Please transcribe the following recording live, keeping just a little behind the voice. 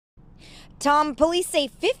Tom, police say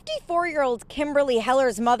 54-year-old Kimberly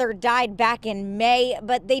Heller's mother died back in May,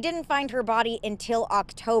 but they didn't find her body until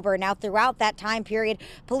October. Now, throughout that time period,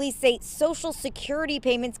 police say Social Security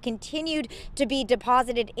payments continued to be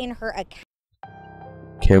deposited in her account.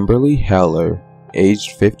 Kimberly Heller,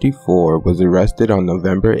 aged 54, was arrested on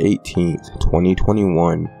November 18,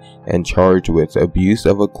 2021, and charged with abuse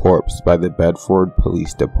of a corpse by the Bedford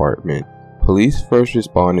Police Department. Police first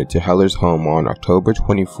responded to Heller's home on October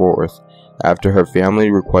 24th after her family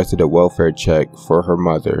requested a welfare check for her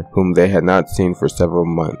mother, whom they had not seen for several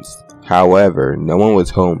months. However, no one was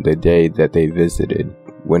home the day that they visited.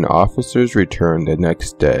 When officers returned the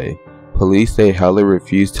next day, police say Heller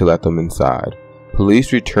refused to let them inside.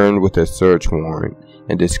 Police returned with a search warrant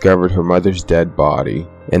and discovered her mother's dead body.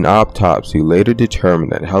 An autopsy later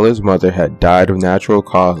determined that Heller's mother had died of natural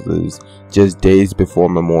causes just days before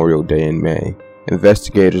Memorial Day in May.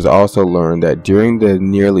 Investigators also learned that during the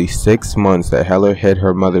nearly 6 months that Heller hid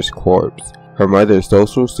her mother's corpse, her mother's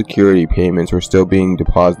Social Security payments were still being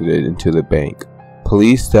deposited into the bank.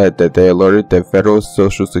 Police said that they alerted the Federal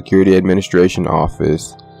Social Security Administration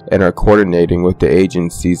office and are coordinating with the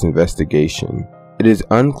agency's investigation. It is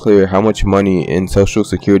unclear how much money in Social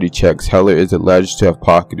Security checks Heller is alleged to have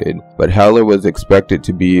pocketed, but Heller was expected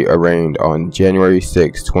to be arraigned on January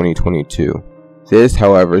 6, 2022. This,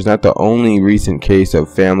 however, is not the only recent case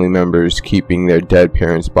of family members keeping their dead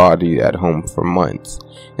parents' body at home for months.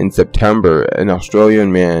 In September, an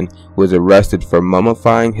Australian man was arrested for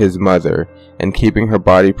mummifying his mother and keeping her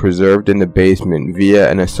body preserved in the basement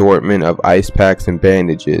via an assortment of ice packs and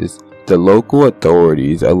bandages. The local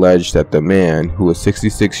authorities alleged that the man, who was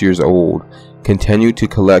 66 years old, continued to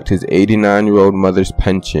collect his 89-year-old mother's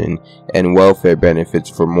pension and welfare benefits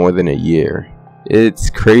for more than a year. It's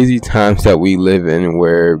crazy times that we live in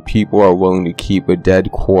where people are willing to keep a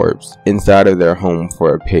dead corpse inside of their home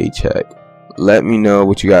for a paycheck. Let me know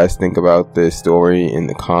what you guys think about this story in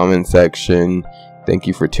the comment section. Thank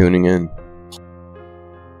you for tuning in.